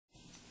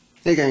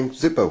Hey gang,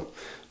 Zippo.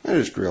 I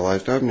just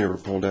realized I've never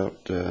pulled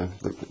out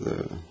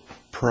the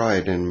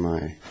pride in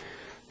my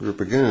group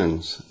of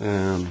guns.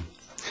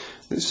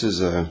 This is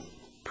a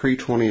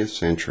pre-20th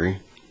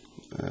century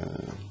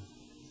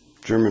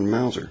German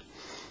Mauser,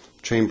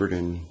 chambered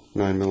in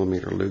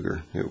 9mm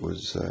Luger. It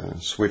was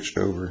switched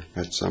over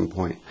at some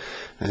point,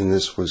 and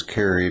this was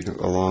carried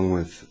along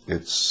with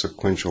its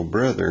sequential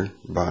brother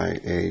by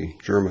a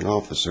German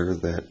officer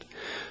that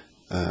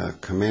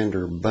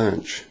Commander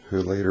Bunch,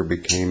 who later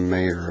became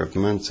mayor of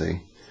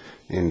Muncie,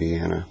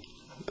 Indiana,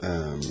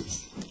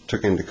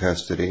 took into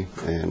custody,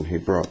 and he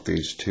brought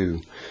these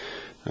two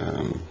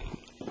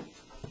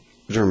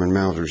German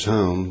Mausers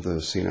home,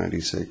 the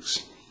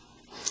C96.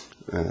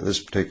 This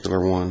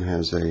particular one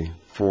has a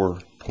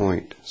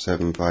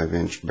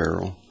 4.75-inch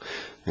barrel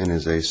and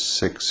is a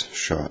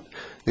 6-shot.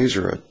 These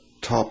are a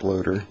top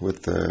loader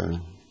with the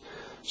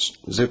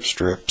zip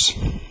strips.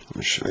 Let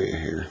me show you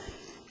here.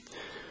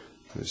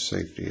 The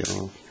safety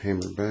off,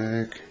 hammer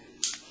back,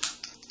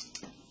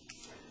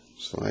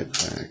 slide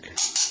back.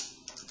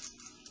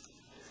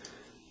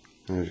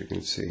 As you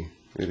can see,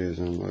 it is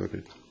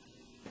unloaded.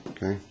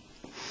 Okay,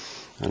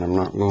 and I'm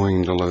not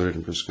going to load it,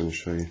 I'm just going to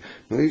show you.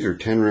 Now, these are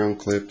 10-round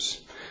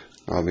clips.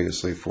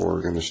 Obviously 4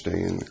 are going to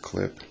stay in the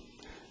clip,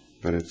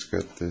 but it's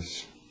got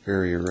this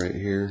area right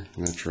here,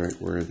 and that's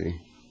right where the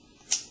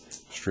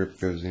strip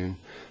goes in.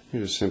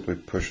 You just simply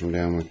push them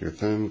down with your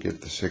thumb,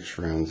 get the 6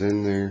 rounds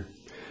in there,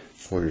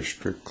 pull your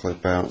strip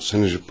clip out. As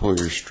soon as you pull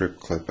your strip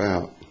clip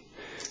out,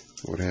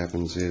 what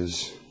happens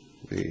is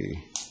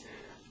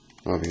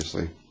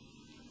obviously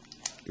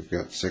you've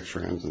got 6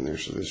 rounds in there,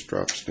 so this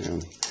drops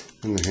down,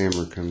 and the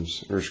hammer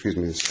comes, or excuse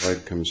me, the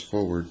slide comes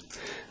forward,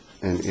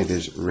 and it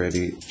is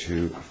ready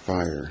to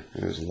fire.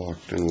 It is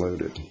locked and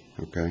loaded.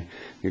 Okay,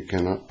 you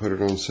cannot put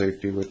it on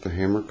safety with the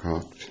hammer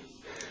cocked.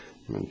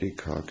 I'm going to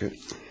decock it.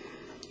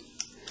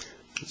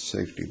 Put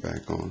safety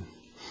back on.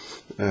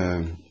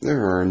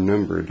 There are a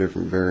number of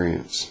different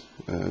variants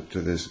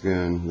to this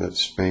gun that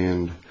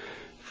spanned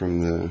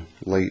from the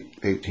late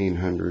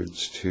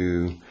 1800s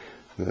to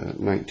the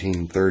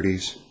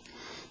 1930s.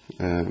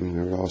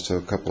 There were also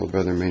a couple of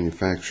other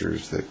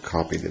manufacturers that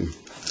copied them.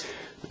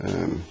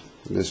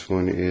 This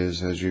one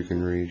is, as you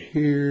can read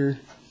here,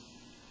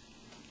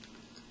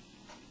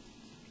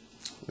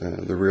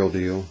 the real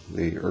deal,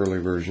 the early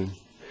version.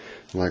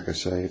 Like I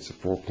say, it's a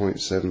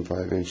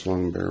 4.75-inch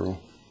long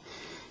barrel.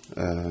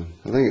 I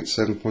think it's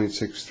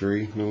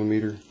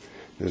 7.63mm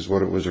is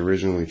what it was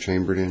originally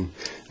chambered in,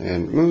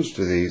 and most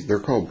of these, they're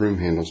called broom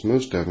handles.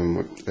 Most of them,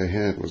 what they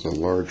had was a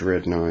large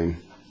red 9.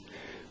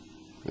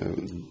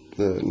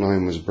 The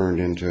 9 was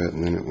burned into it,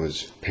 and then it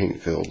was paint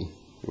filled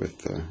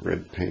with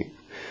red paint.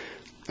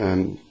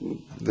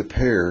 The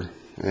pair,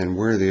 and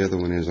where the other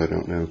one is I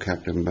don't know,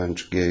 Captain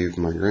Bunch gave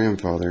my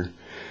grandfather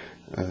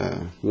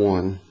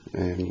one,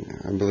 and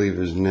I believe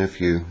his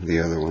nephew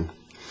the other one.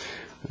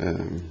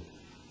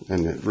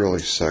 And it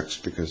really sucks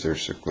because they're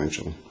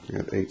sequential. You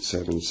got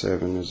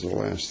 877 as the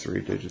last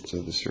 3 digits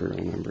of the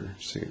serial number.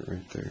 See it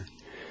right there.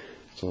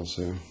 It's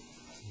also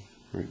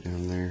right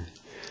down there,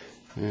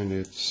 and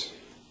it's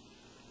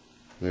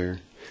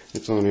there.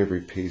 It's on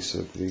every piece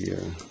of the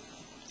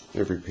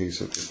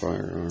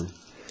firearm.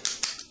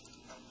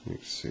 You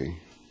can see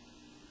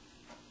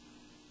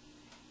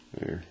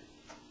there.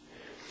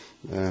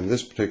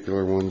 This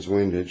particular one's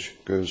windage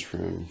goes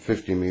from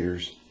 50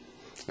 meters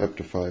up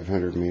to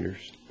 500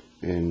 meters.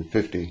 In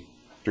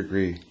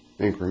 50-degree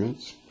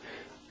increments.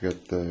 You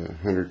got the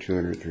 100,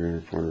 200,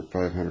 300, 400,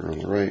 500 on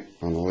the right.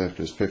 On the left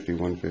is 50,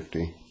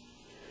 150,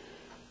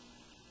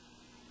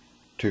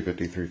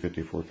 250,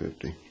 350,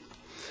 450.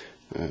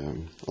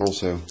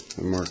 Also,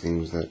 the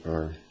markings that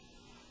are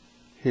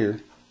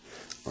here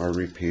are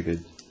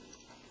repeated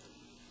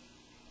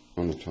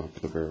on the top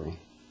of the barrel.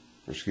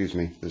 Or excuse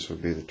me, this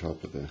would be the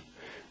top of the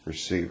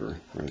receiver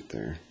right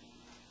there.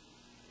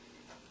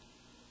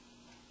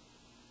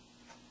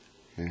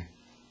 Okay.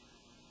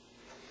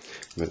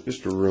 But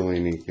just a really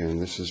neat gun.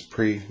 This is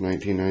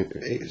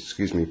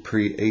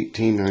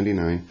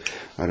pre-1899.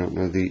 I don't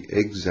know the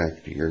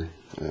exact year,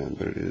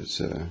 but it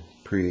is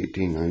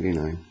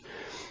pre-1899.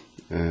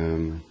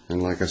 And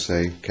like I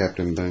say,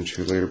 Captain Bunch,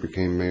 who later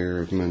became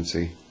mayor of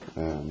Muncie,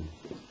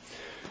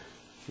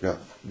 got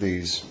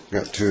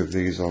 2 of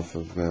these off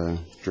of a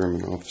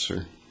German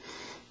officer,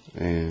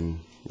 and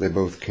they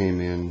both came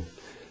in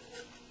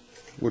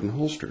wooden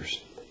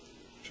holsters.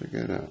 Check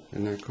that out.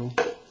 Isn't that cool?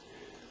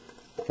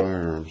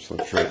 Firearm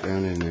slips right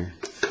down in there,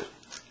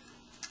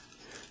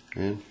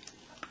 and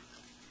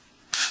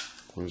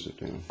close it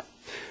down.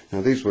 Now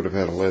these would have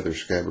had a leather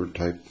scabbard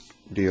type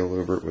deal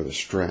over it with a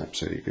strap,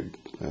 so you could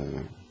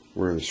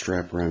wear the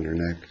strap around your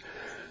neck.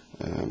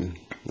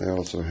 They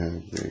also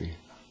have the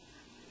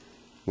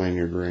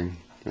lanyard ring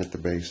at the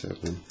base of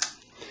them.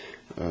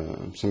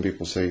 Some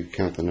people say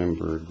count the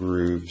number of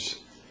grooves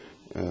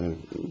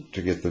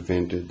to get the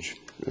vintage.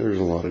 There's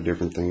a lot of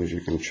different things you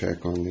can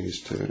check on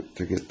these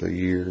to get the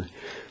year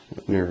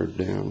narrowed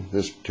down.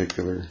 This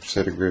particular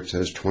set of grips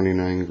has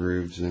 29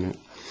 grooves in it,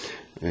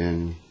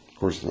 and of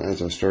course,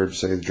 as I started to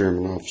say, the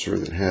German officer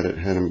that had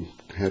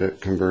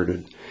it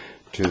converted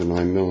to the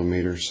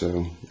 9mm,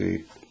 so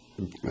the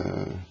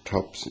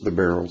tops, the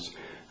barrels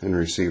and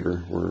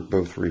receiver were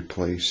both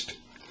replaced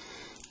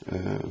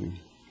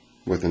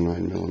with a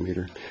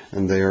 9mm,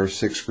 and they are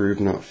 6-groove,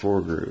 not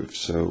 4-groove,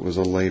 so it was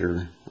a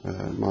later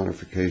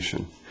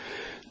modification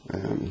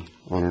on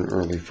an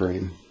early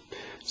frame.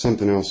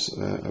 Something else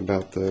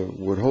about the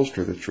wood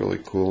holster that's really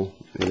cool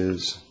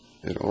is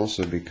it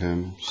also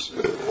becomes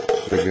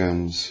the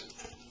gun's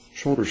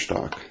shoulder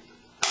stock.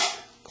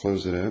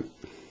 Close it up,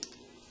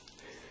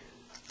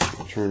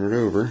 turn it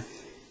over.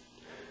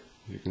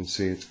 You can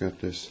see it's got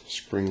this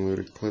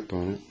spring-loaded clip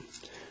on it,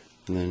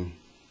 and then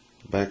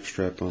back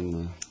strap on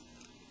the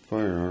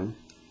firearm.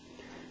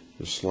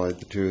 Just slide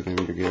the two of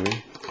them together,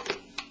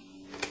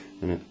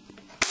 and it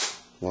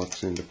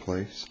locks into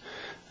place,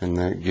 and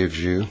that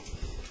gives you,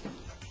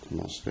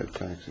 I'll step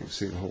back so you can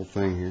see the whole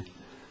thing here,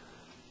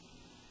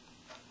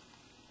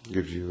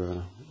 gives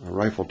you a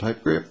rifle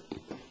type grip,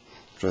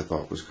 which I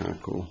thought was kind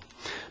of cool.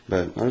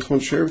 But I just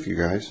want to share with you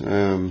guys,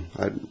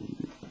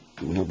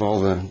 of all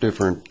the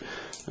different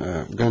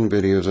gun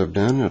videos I've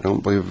done, I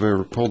don't believe I've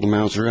ever pulled the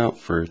Mauser out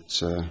for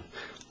its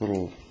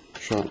little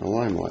shot in the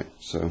limelight.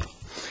 So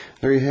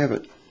there you have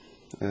it.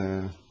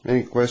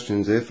 Any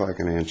questions, if I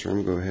can answer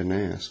them, go ahead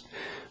and ask.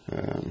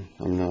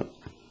 I'm not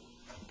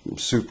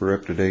super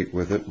up to date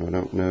with it. I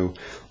don't know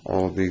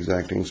all of the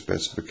exacting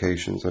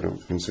specifications. I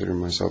don't consider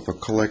myself a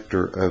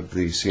collector of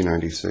the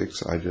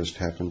C96. I just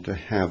happen to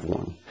have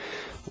one.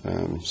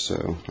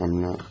 So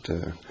I'm not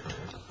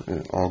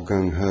all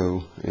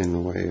gung-ho in the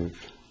way of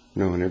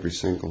knowing every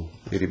single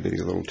itty-bitty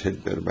little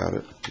tidbit about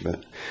it.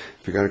 But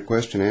if you got a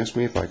question, ask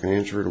me. If I can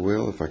answer it, I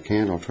will. If I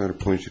can't, I'll try to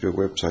point you to a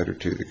website or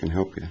two that can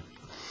help you.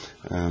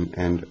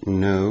 And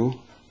no,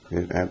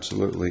 it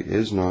absolutely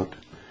is not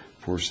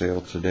for sale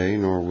today,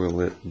 nor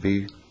will it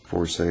be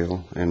for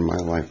sale in my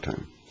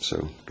lifetime.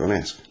 So don't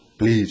ask.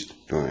 Please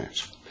don't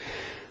ask.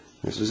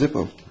 This is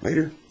Zippo.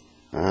 Later.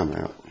 I'm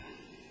out.